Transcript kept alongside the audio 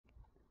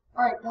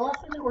All right, the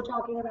lesson that we're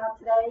talking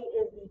about today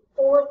is the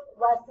fourth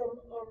lesson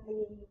in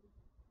the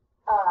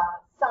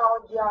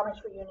solid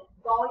geometry unit,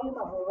 volume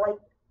of right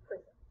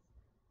prisms.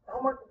 The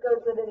homework that goes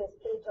with it is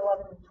page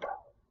 11 and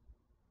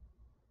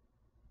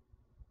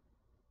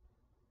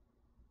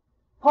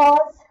 12.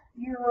 Pause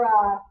your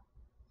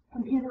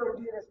computer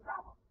and do this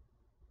problem.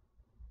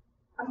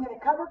 I'm going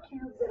to cover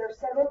cubes that are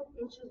 7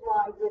 inches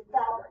wide with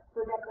fabric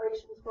for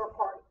decorations for a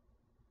party.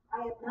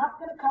 I am not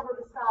going to cover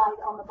the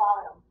side on the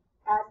bottom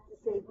as to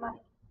save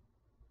money.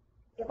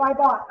 If I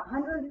bought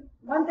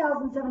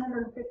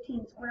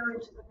 1,715 square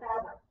inches of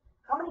fabric,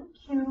 how many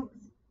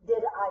cubes did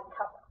I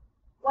cover?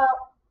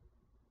 Well,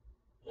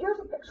 here's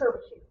a picture of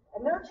a cube,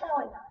 and they're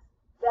telling us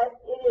that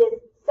it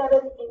is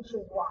 7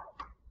 inches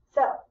wide.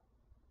 So,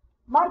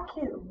 my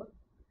cube,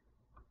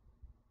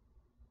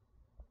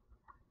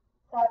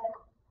 7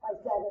 by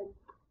 7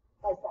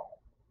 by 7.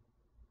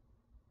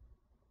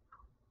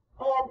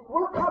 And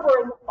we're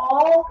covering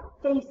all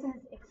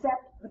faces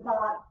except the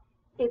bottom.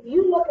 If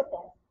you look at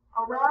this,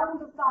 around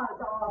the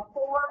sides I'll have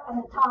 4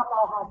 and the top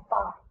I'll have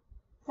 5.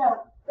 So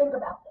think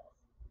about this.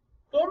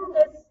 In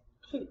this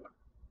cube,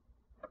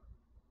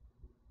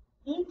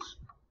 each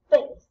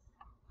face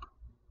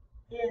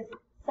is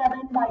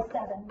 7 by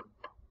 7,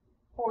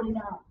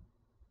 49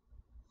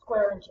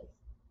 square inches.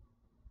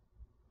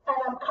 And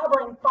I'm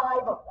covering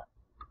 5 of them.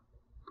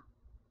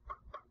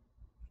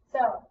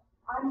 So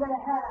I'm going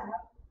to have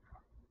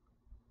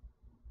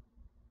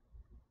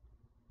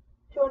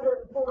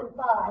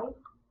 245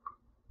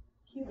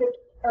 cubic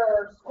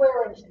or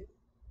square inches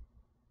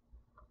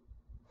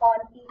on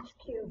each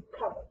cube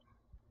covered.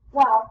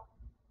 Well,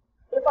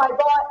 if I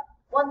bought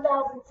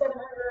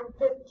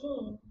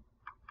 1,715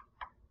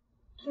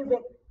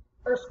 cubic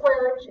or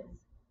square inches,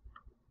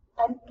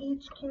 and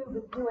each cube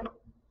is doing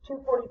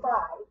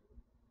 245,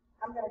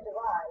 I'm going to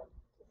divide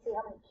to see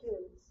how many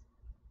cubes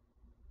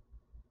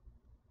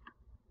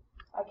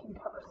I can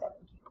cover 7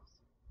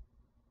 cubes.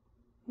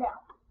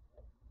 Now,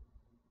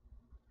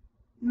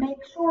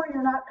 make sure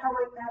you're not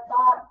covering that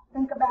bottom.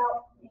 Think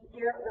about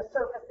the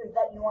surfaces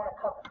that you want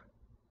to cover.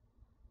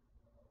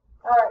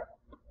 All right.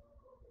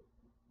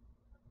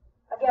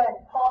 Again,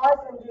 pause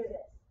and do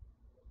this.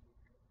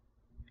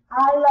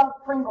 I love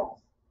Pringles.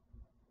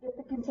 If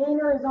the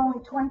container is only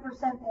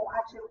 20% full,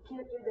 actually we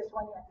can't do this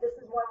one yet. This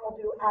is one we'll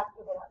do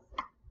after the lesson.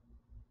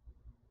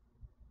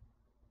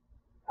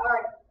 All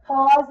right,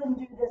 pause and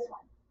do this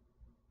one.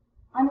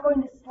 I'm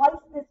going to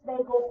slice this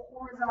bagel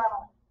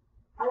horizontally.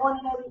 I want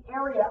to know the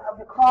area of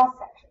the cross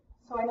section,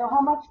 so I know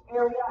how much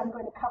area I'm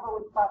going to cover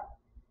with butter.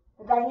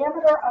 The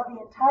diameter of the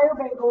entire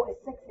bagel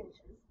is 6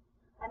 inches,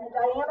 and the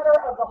diameter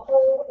of the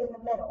hole in the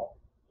middle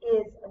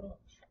is an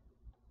inch.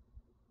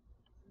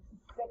 This is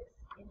 6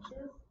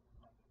 inches,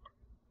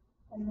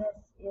 and this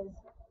is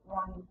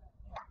 1 inch.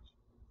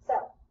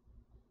 So,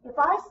 if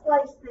I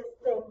slice this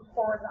thing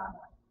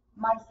horizontally,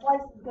 my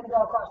slice is going to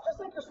go across,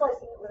 just like you're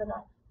slicing it with a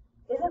knife.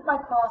 Isn't my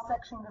cross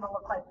section going to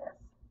look like this?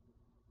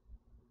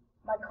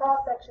 My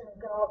cross section is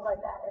going to look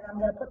like that, and I'm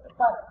going to put the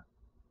butter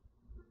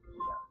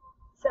here.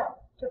 So,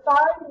 to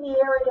find the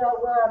area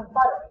where I'm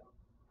buttering,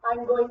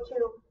 I'm going to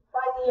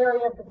find the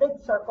area of the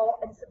big circle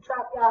and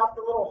subtract out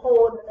the little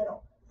hole in the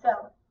middle.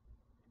 So,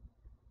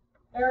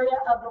 area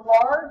of the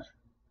large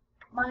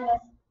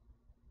minus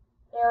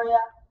area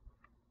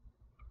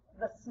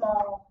of the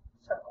small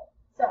circle.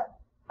 So,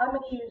 I'm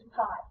going to use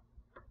pi,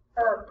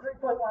 or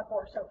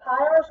 3.14. So, pi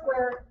r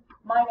squared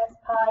minus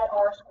pi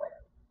r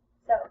squared.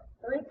 So,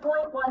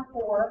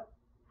 3.14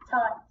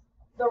 times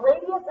the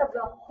radius of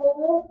the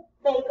whole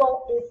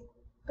bagel is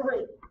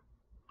 3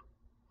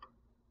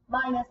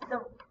 minus the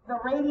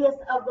radius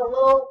of the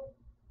little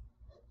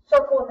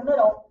circle in the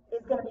middle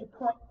is going to be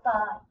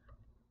 0.5.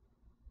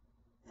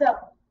 So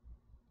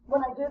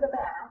when I do the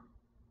math,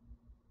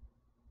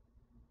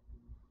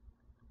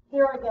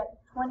 here I get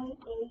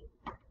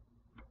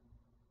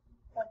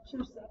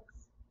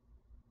 28.26,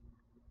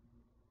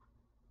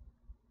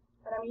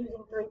 and I'm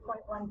using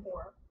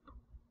 3.14.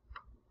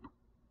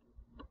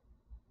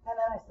 And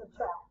then I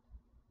subtract.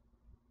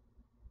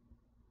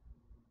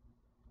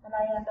 And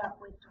I end up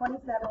with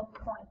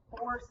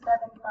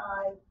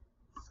 27.475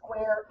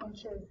 square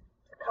inches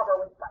to cover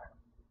with butter.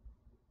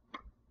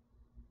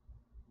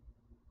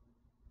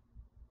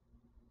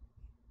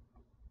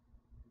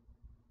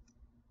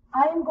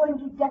 I am going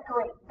to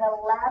decorate the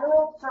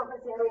lateral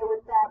surface area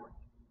with fabric.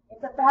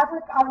 If the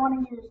fabric I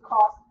want to use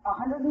costs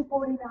 $149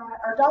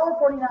 or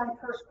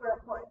 $1.49 per square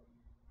foot,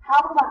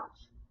 how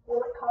much will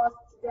it cost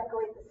to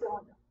decorate the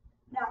cylinder?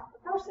 Now, the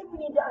first thing we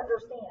need to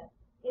understand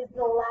is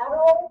the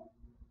lateral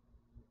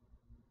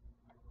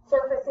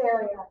surface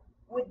area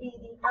would be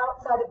the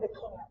outside of the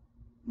can,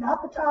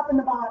 not the top and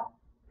the bottom.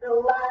 The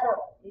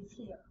lateral is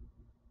here.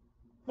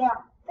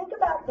 Now, think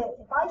about this.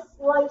 If I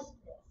slice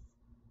this,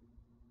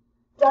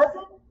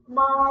 doesn't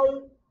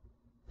my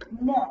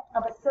net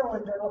of a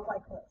cylinder look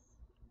like this?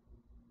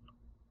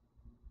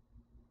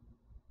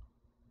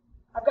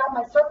 I've got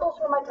my circles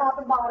for my top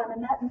and bottom,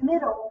 and that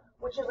middle,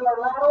 which is our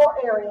lateral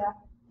area,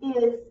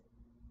 is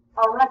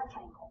a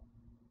rectangle.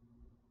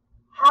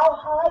 How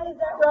high is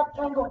that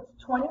rectangle? It's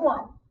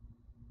 21.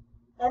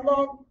 And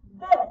then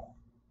this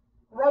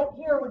right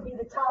here would be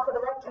the top of the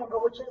rectangle,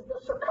 which is the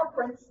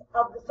circumference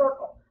of the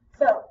circle.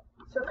 So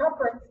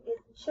circumference is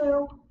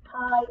 2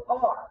 pi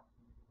r.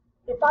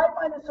 If I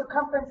find the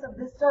circumference of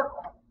this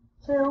circle,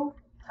 2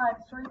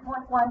 times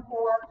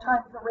 3.14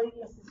 times the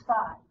radius is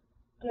 5,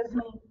 gives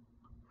me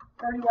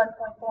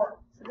 31.4.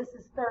 So this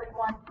is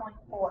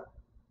 31.4.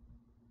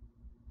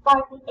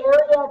 Find the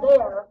area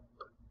there.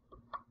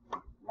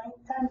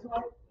 Length times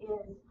width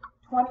is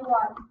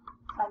 21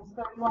 times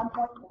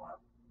 31.4.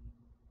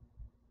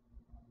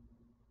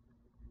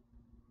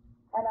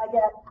 And I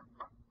get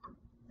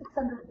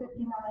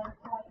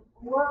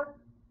 659.4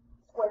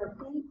 square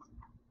feet.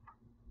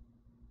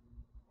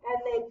 And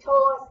they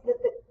told us that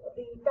the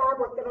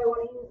fabric that I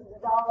want to use is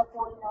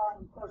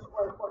 $1.49 per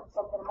square foot. So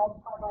I'm going to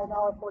multiply by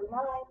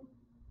 $1.49.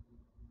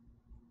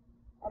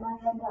 And I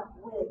end up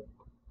with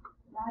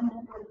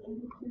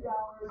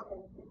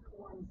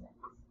 $982.51.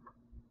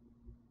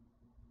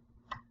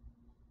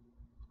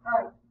 All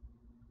right.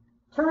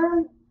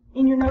 Turn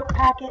in your note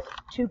packet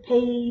to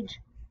page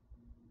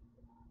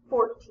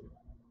 14.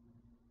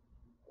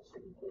 This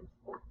should be page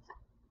 14.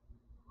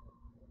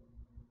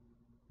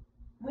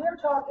 We are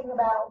talking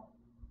about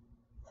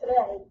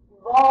today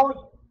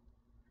volume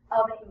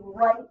of a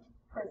right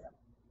prism.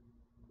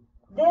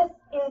 This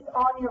is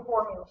on your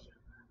formula sheet.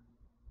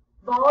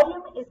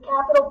 Volume is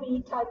capital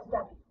B times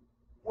W,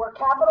 where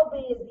capital B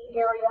is the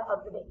area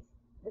of the base.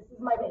 This is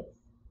my base.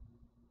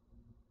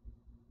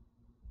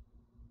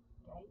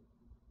 Okay.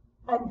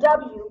 And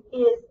W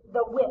is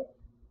the width.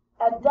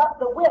 And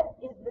the width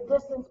is the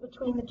distance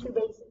between the two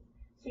bases.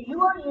 So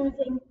you are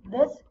using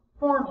this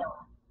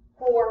formula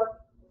for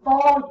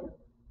volume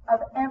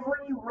of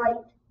every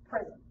right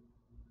prism.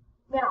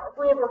 Now, if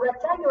we have a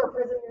rectangular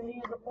prism, you're going to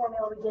use the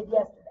formula we did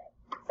yesterday.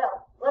 So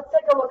let's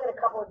take a look at a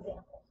couple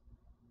examples.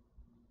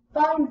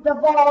 Find the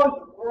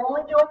volume. We're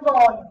only doing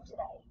volume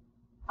today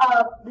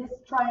of this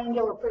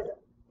triangular prism.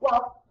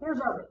 Well, here's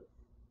our base.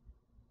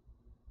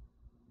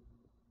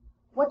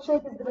 What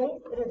shape is the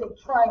base? It is a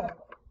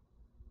triangle.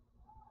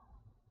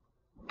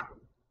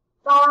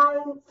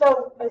 Fine. So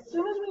as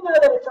soon as we know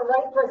that it's a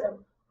right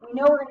prism, we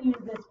know we're going to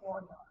use this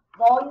formula.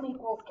 Volume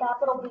equals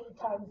capital B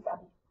times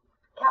W.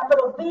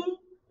 Capital B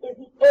is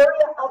the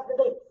area of the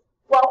base.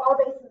 Well, our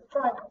base is a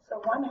triangle,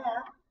 so 1/2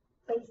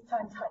 base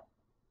times height.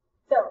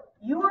 So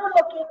you are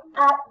looking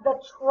at the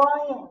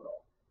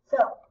triangle. So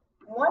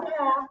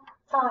 1/2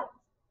 times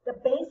the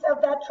base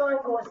of that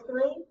triangle is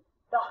 3,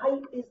 the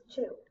height is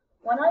 2.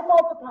 When I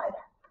multiply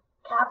that,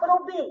 capital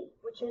B,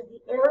 which is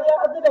the area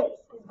of the base,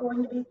 is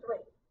going to be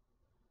 3.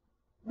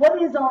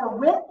 What is our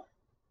width?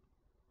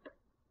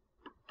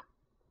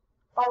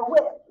 Our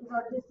width is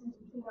our distance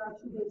between our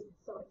two bases,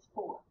 so it's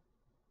 4.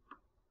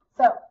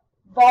 So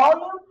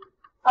volume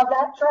of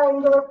that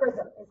triangular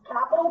prism is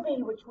capital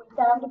B, which we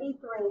found to be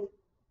 3,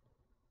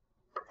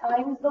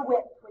 times the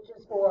width, which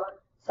is 4.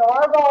 So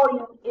our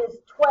volume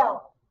is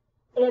 12,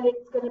 and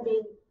it's going to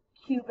be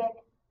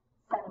cubic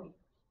centimeters.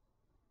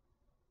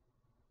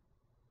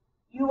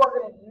 You are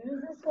going to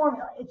use this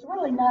formula. It's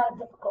really not a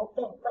difficult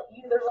thing, but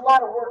there's a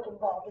lot of work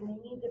involved, and you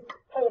need to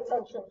pay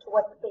attention to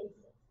what the base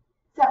is.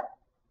 So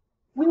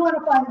we want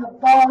to find the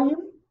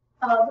volume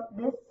of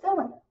this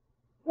cylinder.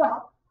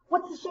 Well,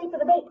 what's the shape of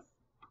the base?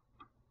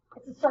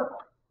 It's a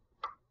circle.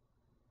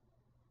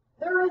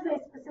 There is a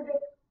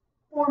specific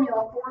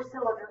formula for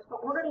cylinders,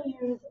 but we're going to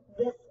use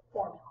this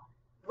formula.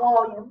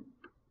 Volume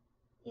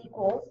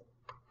equals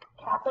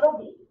capital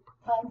B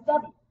times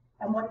W.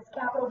 And what is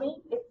capital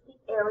B? It's the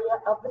area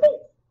of the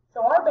base.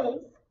 So our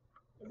base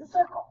is a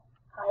circle,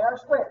 pi r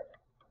squared.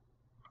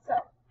 So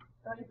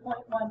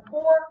 30.14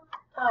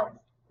 times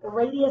the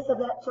radius of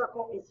that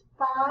circle is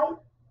 5.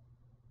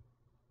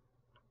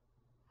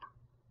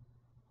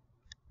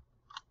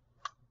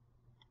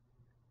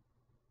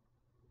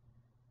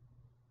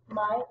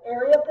 My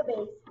area of the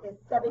base is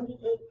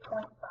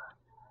 78.5.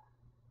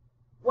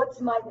 What's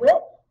my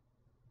width?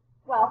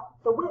 Well,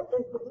 the width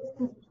is the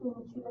distance between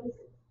the two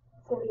bases,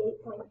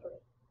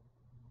 78.3.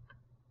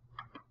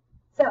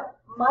 So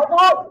my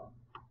volume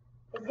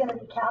is going to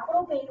be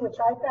capital B, which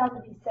I found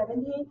to be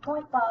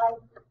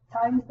 78.5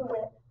 times the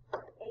width,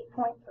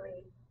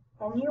 8.3,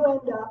 and you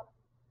end up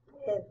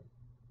with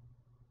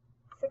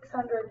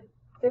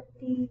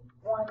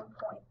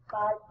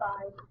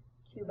 651.55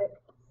 cubic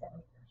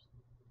centimeters.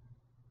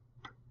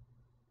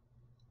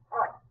 All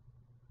right,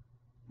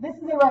 this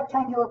is a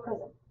rectangular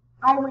prism.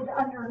 I would,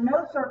 under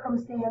no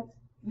circumstance,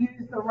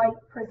 use the right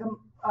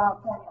prism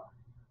formula.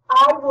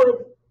 I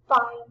would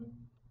find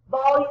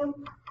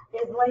volume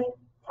is length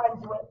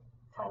times width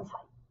times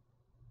height.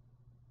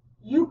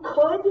 You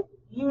could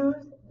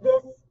use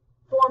this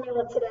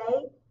formula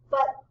today,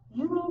 but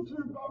you need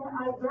to then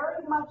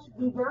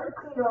be very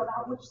clear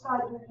about which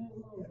side you're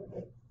using as the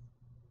base.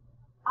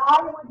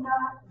 I would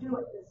not do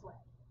it this way.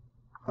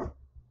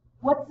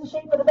 What's the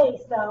shape of the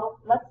base, though?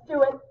 Let's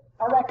do it,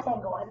 a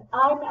rectangle. And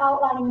I'm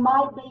outlining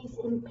my base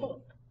in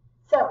pink.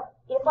 So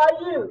if I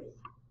use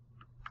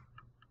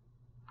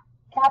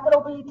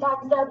capital B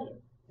times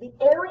W, the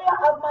area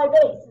of my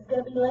base is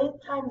going to be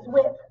length times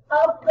width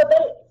of the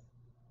base,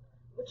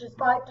 which is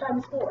 5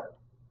 times 4.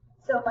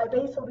 So my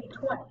base will be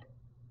 20.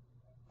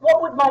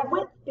 What would my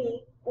width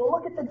be? Well,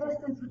 look at the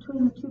distance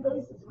between the two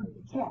bases would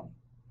be 10.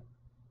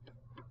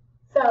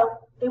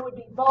 So it would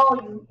be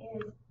volume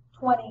is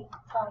 20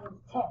 times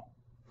 10.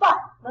 But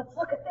let's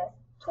look at this.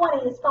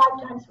 20 is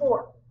 5 times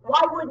 4.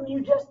 Why wouldn't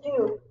you just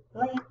do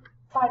length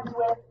times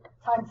width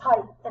times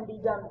height and be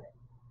done with it?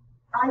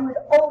 I would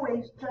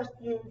always just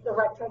use the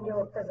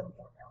rectangular prism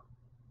formula.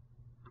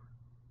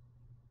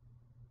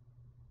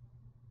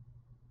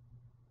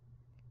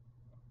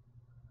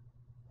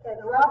 Okay,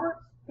 the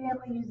Roberts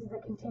family uses a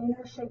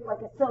container shaped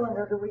like a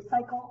cylinder to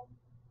recycle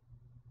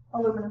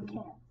aluminum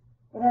cans.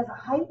 It has a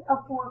height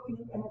of 4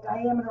 feet and a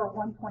diameter of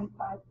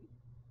 1.5 feet.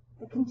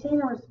 The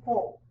container is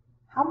full.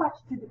 How much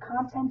do the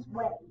contents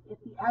weigh if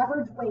the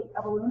average weight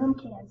of aluminum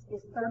cans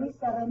is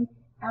 37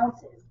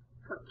 ounces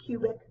per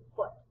cubic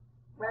foot?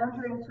 Round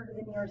your answer to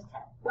the nearest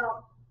 10.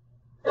 Well,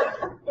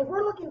 if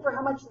we're looking for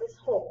how much this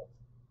holds,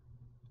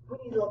 we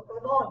need to look for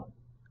the volume.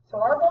 So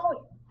our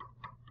volume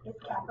is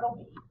capital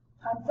B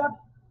times W.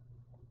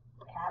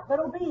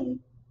 Capital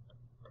B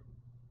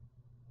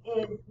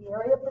is the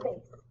area of the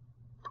base.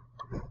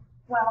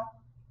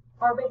 Well,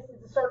 our base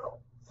is a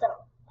circle, so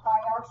pi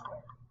r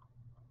squared.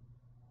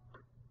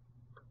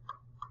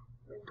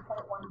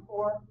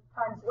 3.14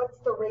 times what's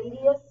the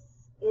radius?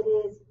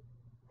 It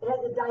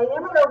has a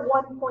diameter of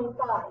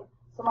 1.5,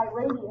 so my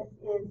radius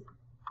is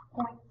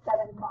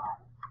 0.75,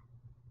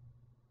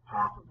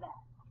 half of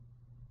that.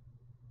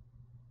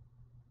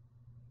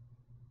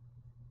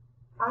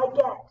 I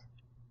get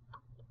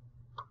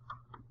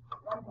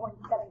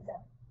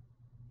 1.77.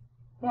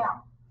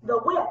 Now, the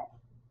width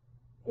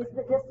is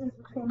the distance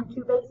between the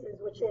two bases,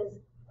 which is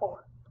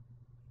 4.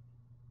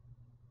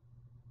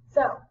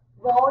 So,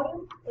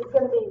 volume is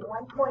going to be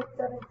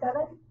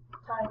 1.77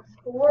 times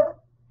 4.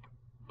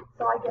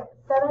 So I get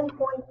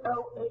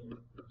 7.08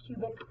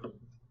 cubic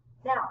feet.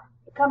 Now,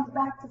 it comes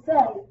back to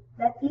say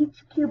that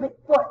each cubic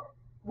foot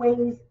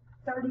weighs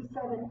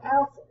 37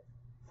 ounces.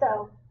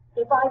 So,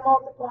 if I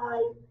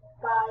multiply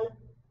by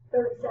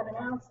 37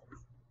 ounces,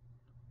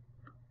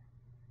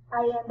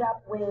 I end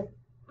up with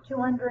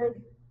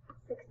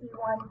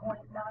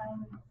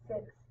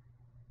 261.96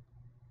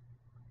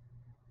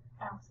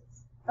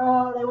 ounces.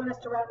 Oh, they want us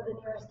to round to the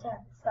nearest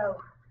tenth, so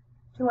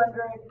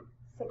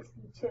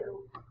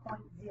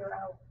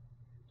 262.0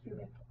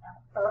 cubic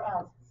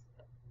ounces.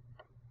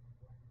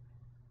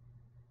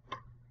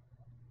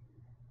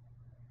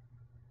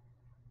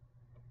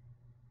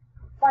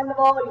 Find the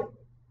volume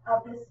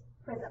of this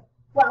prism.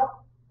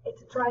 Well,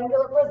 it's a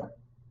triangular prism.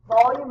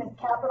 Volume is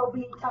capital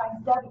B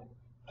times W.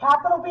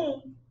 Capital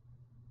B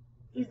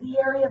is the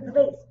area of the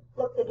base.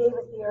 Look, they gave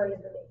us the area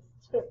of the base.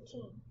 It's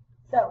 15.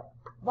 So,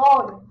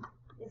 volume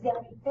is going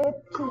to be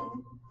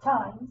 15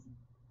 times,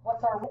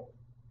 what's our width?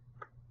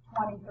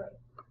 23.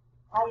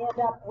 I end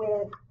up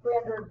with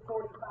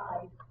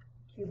 345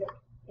 cubic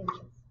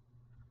inches.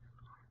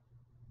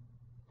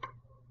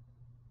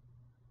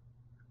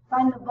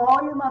 Find the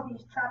volume of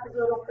these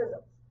trapezoidal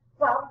prisms.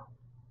 Well,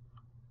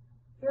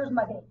 here's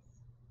my base.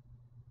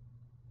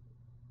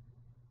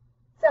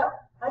 So,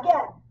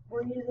 again,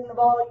 we're using the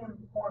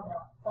volume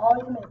formula.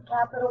 Volume is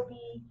capital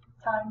B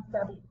times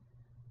W.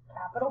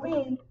 Capital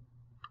B,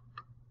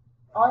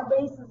 our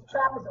base is a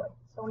trapezoid,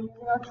 so we're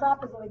using our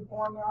trapezoid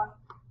formula.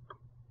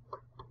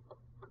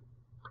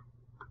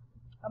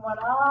 And when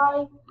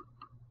I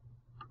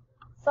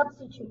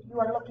substitute, you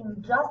are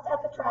looking just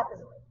at the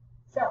trapezoid.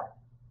 So,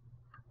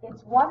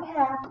 it's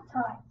 1/2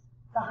 times.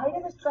 The height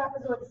of this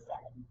trapezoid is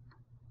 7.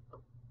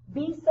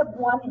 B sub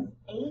 1 is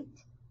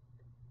 8.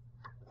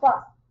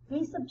 Plus,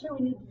 B sub 2,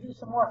 we need to do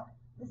some work.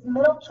 This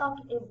middle chunk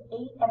is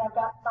 8, and I've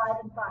got 5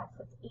 and 5,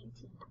 so it's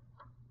 18.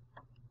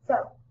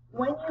 So,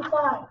 when you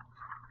find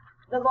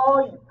the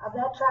volume of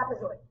that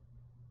trapezoid,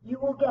 you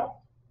will get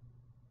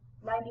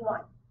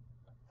 91.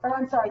 Or,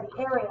 I'm sorry, the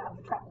area of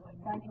the trapezoid,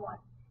 91.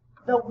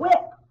 The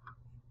width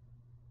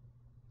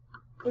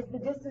is the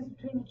distance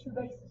between the two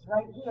bases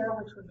right here,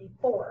 which would be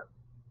 4.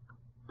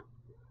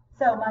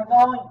 So my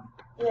volume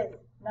is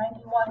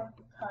 91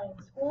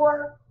 times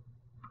 4,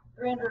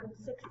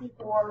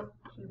 364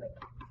 cubic